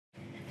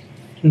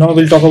Now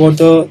we'll talk about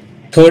the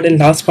third and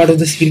last part of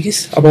the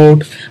series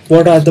about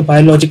what are the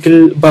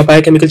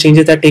biochemical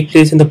changes that take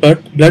place in the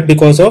blood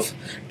because of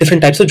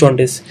different types of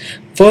jaundice.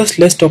 First,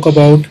 let's talk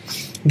about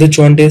the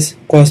jaundice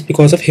caused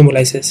because of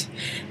hemolysis.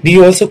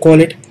 We also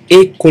call it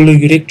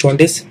acholouric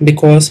jaundice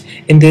because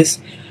in this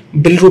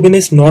bilirubin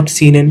is not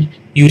seen in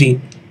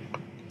urine.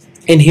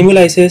 In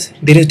hemolysis,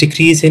 there is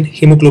decrease in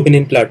hemoglobin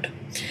in blood.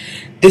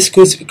 This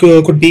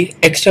could be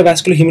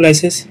extravascular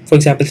hemolysis, for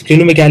example,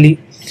 splenomegaly,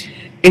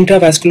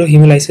 intravascular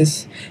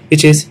hemolysis,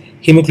 which is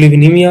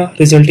hemoglobinemia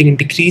resulting in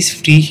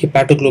decreased free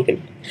hepatoglobin.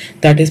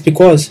 That is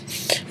because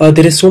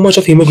there is so much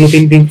of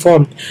hemoglobin being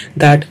formed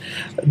that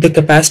the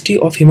capacity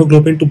of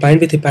hemoglobin to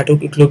bind with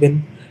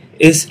hepatoglobin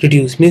is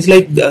reduced. Means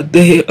like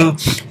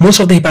most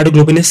of the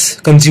hepatoglobin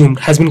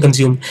has been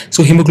consumed,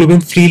 so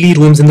hemoglobin freely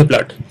roams in the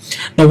blood.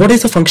 Now, what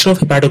is the function of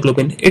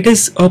hepatoglobin? It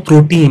is a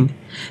protein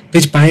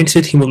which binds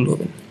with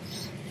hemoglobin.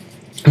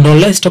 Now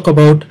let's talk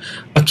about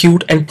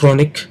acute and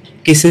chronic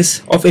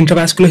cases of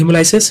intravascular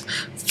hemolysis.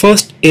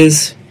 First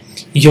is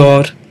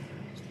your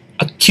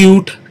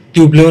acute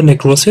tubular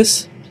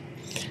necrosis,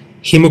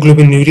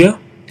 hemoglobinuria,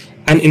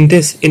 and in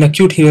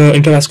acute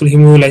intravascular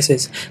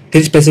hemolysis,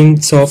 there is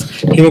presence of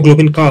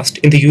hemoglobin cast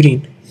in the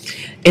urine.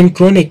 In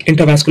chronic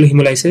intravascular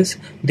hemolysis,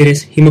 there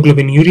is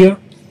hemoglobinuria,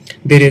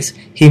 there is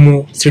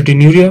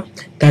hemosideruria,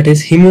 that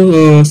is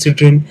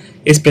hemosiderin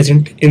is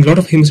present in a lot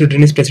of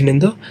hemosiderin is present in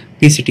the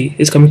PCT,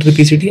 is coming to the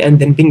PCT and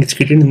then being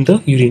excreted in the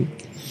urine.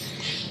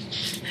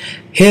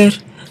 Here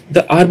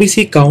the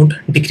RBC count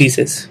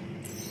decreases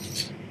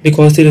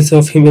because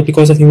of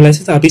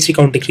hemolysis. RBC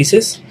count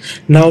decreases.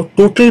 Now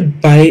total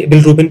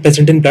bilirubin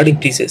present in blood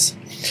increases.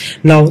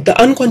 Now the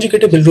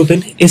unconjugated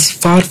bilirubin is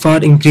far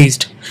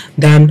increased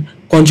than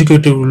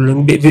conjugated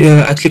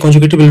bilirubin. Actually,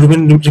 conjugated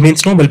bilirubin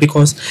remains normal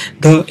because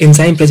the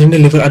enzyme present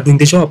in the liver are doing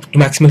the job to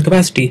maximal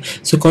capacity.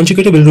 So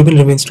conjugated bilirubin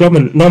remains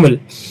normal,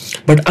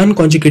 but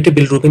unconjugated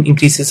bilirubin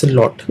increases a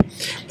lot,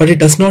 but it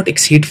does not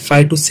exceed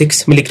 5 to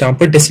 6 milligram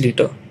per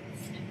deciliter.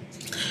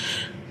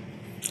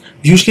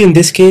 Usually in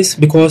this case,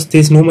 because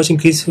there is no much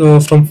increase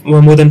from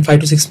more than 5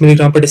 to 6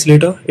 milligram per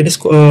deciliter, it is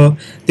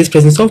this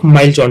presence of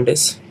mild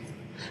jaundice.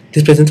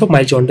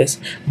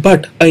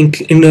 But an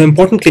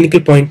important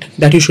clinical point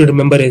that you should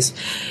remember is,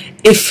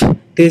 if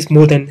there is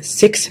more than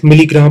 6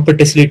 milligram per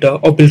deciliter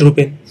of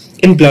bilirubin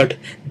in blood,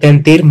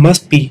 then there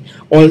must be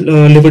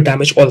liver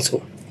damage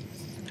also.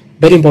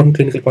 Very important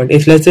clinical point.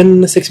 If less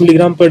than 6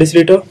 milligram per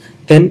deciliter,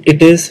 then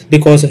it is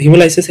because of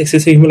hemolysis,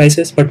 excessive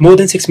hemolysis, but more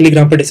than 6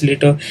 milligram per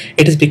deciliter,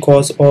 it is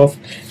because of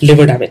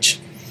liver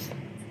damage.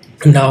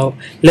 Now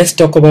let's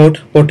talk about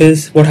what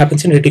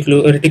happens in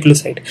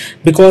reticulocyte.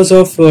 Because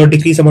of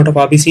decreased amount of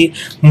RBC,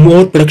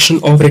 more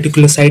production of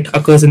reticulocyte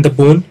occurs in the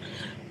bone,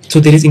 so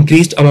there is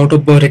increased amount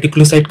of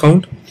reticulocyte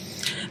count.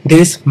 There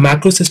is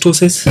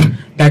macrocystosis,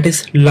 that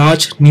is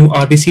large new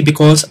RBC,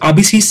 because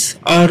RBCs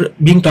are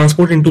being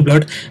transported into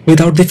blood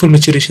without their full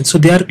maturation, so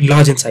they are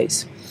large in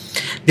size.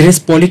 There is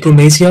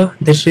polychromasia,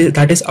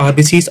 that is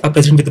RBCs are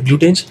present with the blue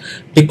tinge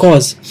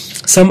because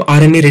some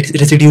RNA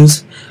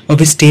residues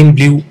which stain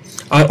blue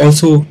are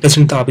also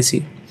present in the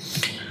RBC.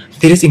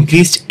 There is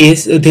increased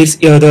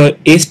the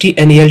AST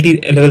and ALT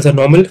levels are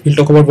normal. We'll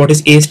talk about what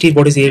is AST,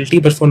 what is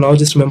ALT, but for now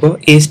just remember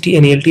AST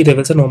and ALT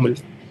levels are normal.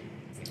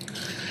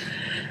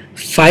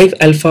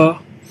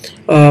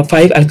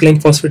 5-alkaline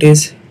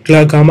phosphatase,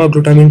 gamma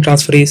glutamine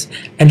transferase,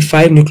 and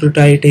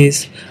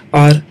 5-nucleotidase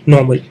are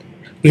normal.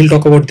 We'll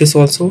talk about this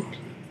also.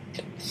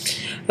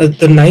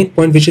 The ninth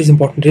point, which is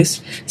important,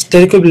 is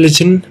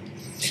stercobilin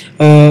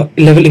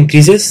level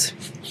increases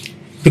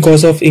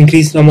because of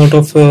increased amount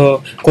of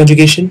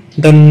conjugation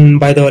done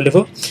by the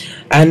liver,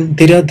 and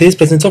there is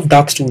presence of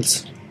dark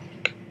stools.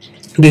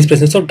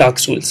 Because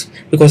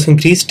of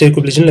increased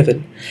stercobilin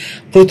level.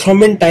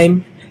 Prothrombin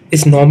time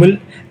is normal,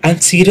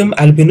 and serum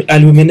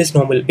albumin is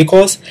normal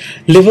because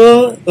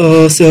liver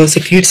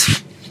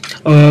secretes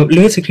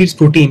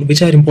protein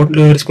which are important,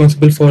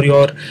 responsible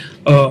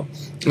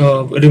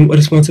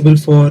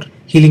for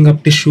healing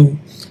up tissue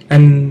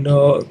and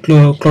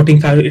clotting.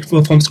 It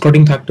forms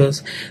clotting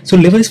factors. So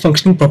liver is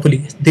functioning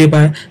properly.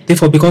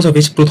 Therefore, because of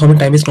which prothrombin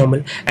time is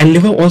normal, and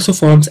liver also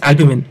forms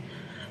albumin.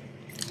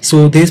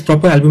 So there is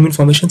proper albumin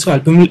formation. So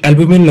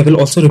albumin level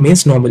also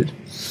remains normal.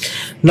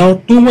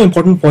 Now, two more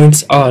important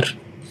points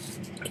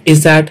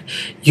is that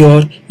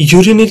your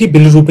urinary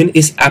bilirubin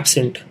is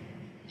absent.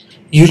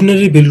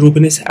 Urinary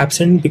bilirubin is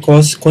absent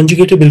because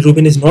conjugated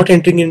bilirubin is not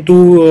entering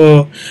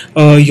into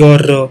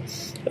your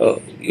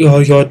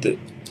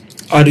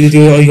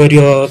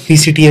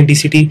PCT and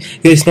DCT.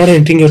 It's not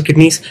entering your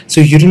kidneys, so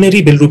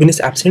urinary bilirubin is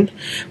absent.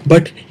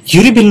 But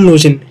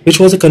urobilinogen, which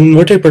was a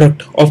converted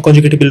product of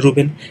conjugated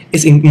bilirubin,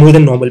 is more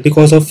than normal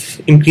because of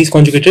increased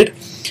conjugated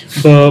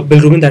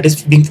bilirubin that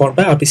is being formed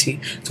by RBC.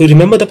 So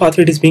remember the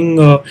pathway. It is being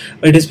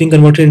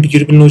converted into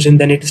urobilinogen,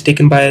 then it is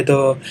taken by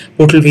the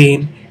portal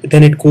vein,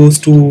 then it goes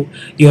to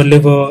your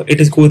liver.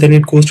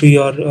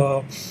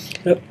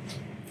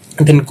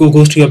 Then it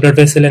goes to your blood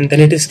vessel, and then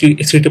it is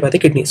excreted by the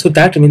kidney. So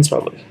that remains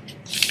normal.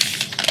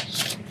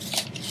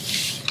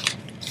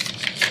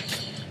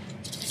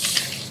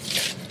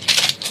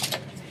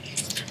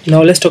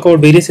 Now let's talk about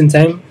various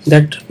enzymes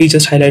that we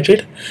just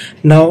highlighted.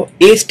 Now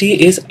AST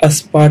is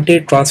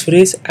aspartate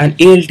transferase and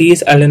ALT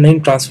is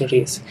alanine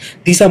transferase.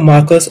 These are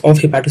markers of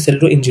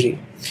hepatocellular injury.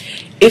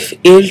 If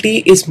ALT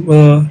is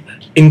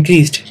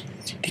increased,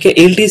 okay,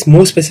 ALT is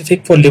more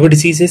specific for liver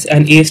diseases,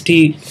 and AST,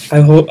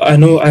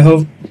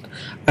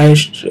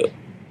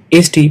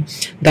 AST,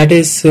 that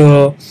is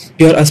your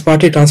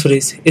aspartate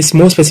transferase, is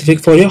more specific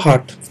for your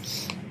heart.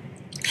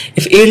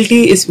 If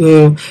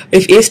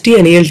if AST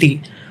and ALT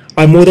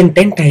are more than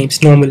 10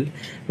 times normal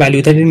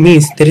value, then it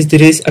means there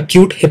is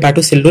acute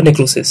hepatocellular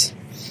necrosis.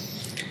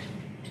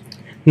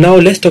 Now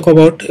let's talk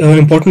about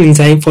important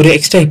enzyme for your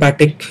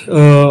extrahepatic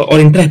or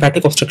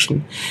intrahepatic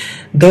obstruction.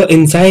 The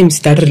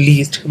enzymes that are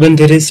released when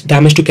there is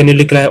damage to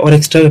canaliculi or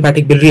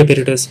extrahepatic biliary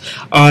apparatus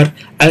are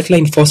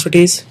alkaline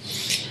phosphatase,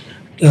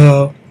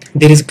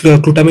 there is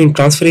glutamine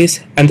transferase,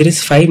 and there is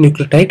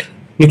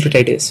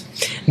 5-nucleotidase.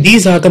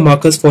 These are the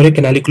markers for a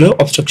canalicular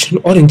obstruction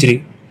or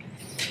injury.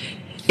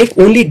 If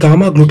only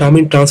gamma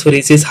glutamine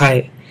transferase is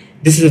high,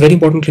 this is a very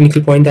important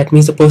clinical point. That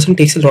means the person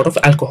takes a lot of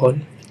alcohol.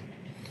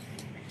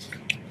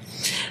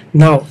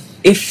 Now,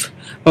 if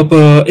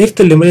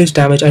the liver is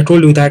damaged, I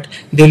told you that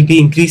there will be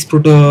increased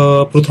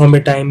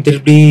prothrombin time, there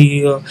will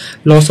be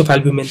loss of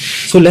albumin.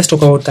 So let's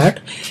talk about that.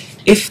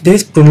 If there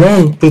is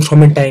prolonged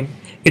prothrombin time,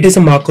 it is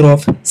a marker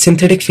of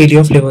synthetic failure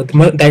of liver.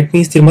 That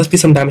means there must be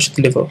some damage to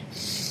the liver.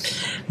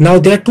 Now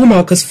there are two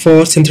markers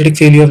for synthetic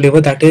failure of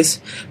liver, that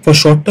is for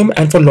short term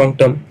and for long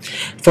term.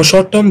 For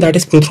short term, that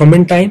is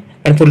prothrombin time,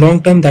 and for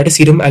long term, that is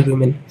serum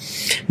albumin.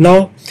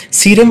 Now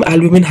serum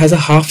albumin has a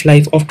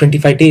half-life of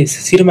 25 days.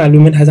 Serum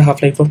albumin has a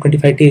half-life of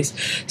 25 days.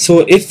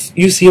 So if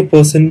you see a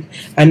person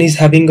and he's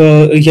having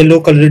a yellow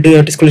colored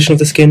discoloration of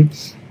the skin,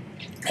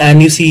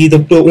 and you see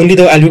only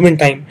the albumin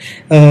time,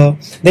 then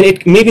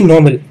it may be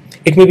normal.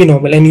 It may be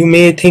normal, and you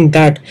may think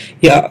that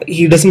yeah,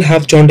 he doesn't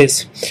have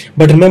jaundice.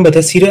 But remember,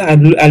 the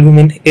serum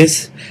albumin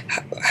is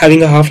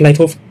having a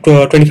half-life of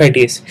 25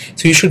 days.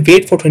 So you should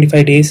wait for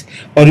 25 days,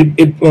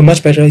 or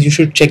much better, you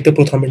should check the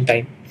prothrombin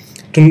time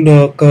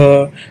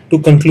to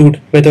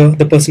conclude whether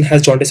the person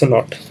has jaundice or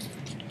not.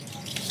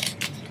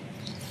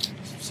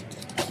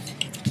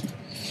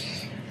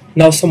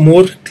 Now some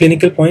more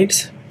clinical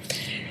points.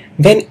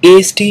 When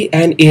AST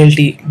and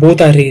ALT both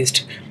are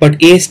raised,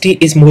 but AST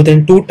is more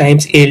than 2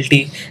 times ALT,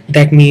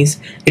 that means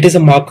it is a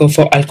marker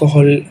for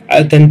alcohol.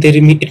 Then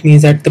it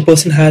means that the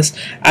person has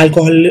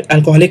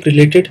alcoholic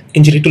related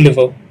injury to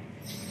liver.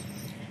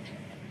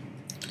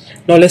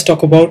 Now let's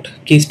talk about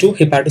case 2,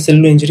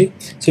 hepatocellular injury.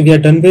 So we are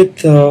done with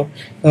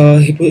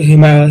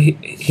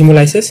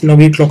hemolysis. Now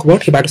we talk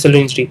about hepatocellular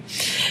injury.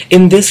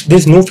 In this, there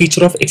is no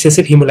feature of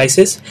excessive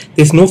hemolysis.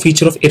 There is no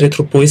feature of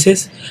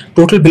erythropoiesis.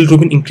 Total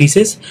bilirubin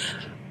increases.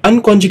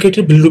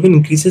 Unconjugated bilirubin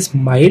increases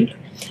mild,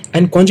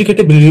 and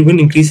conjugated bilirubin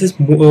increases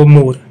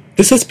more.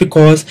 This is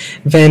because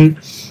when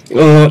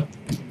I'll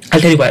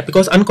tell you why.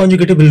 Because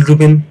unconjugated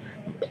bilirubin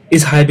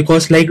is high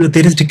because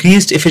there is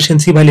decreased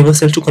efficiency by liver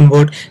cells to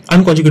convert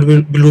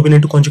unconjugated bilirubin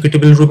into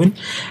conjugated bilirubin,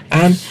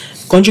 and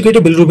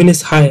conjugated bilirubin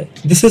is high.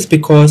 This is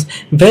because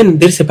when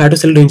there is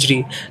hepatocellular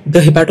injury, the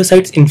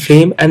hepatocytes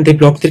inflame and they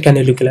block their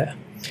canaliculi.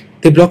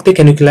 They block the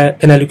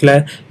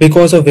canaliculi,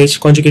 because of which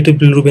conjugated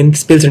bilirubin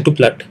spills into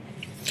blood.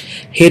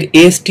 Here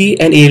AST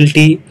and ALT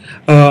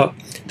are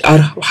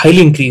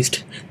highly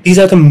increased. These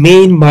are the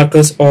main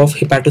markers of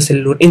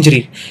hepatocellular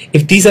injury.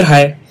 If these are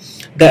high,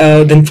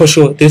 then for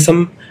sure there is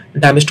some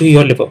damage to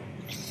your liver.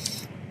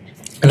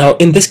 Now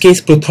in this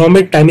case,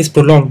 prothrombin time is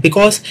prolonged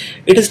because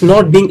it is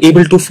not being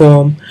able to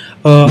form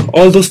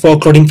all those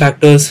clotting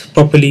factors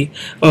properly,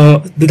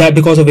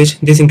 because of which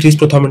there is increased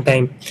prothrombin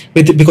time,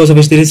 because of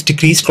which there is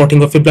decreased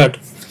clotting of your blood.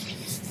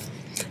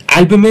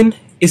 Albumin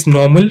is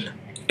normal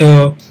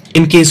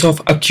in case of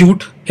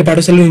acute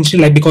hepatocellular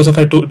injury, because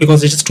I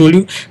just told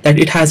you that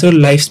it has a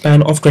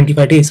lifespan of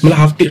 25 days,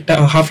 half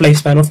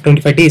lifespan of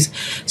 25 days.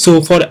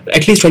 So for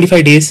at least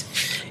 25 days,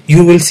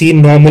 you will see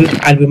normal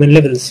albumin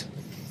levels.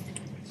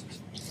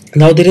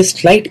 Now there is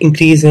slight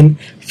increase in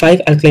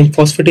 5-alkaline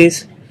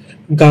phosphatase,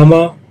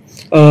 gamma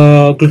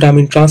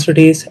glutamine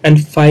transferase, and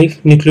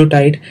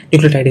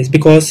 5-nucleotidase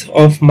because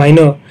of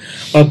minor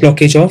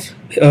blockage of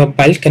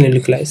bile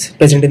canaliculi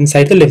present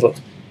inside the liver.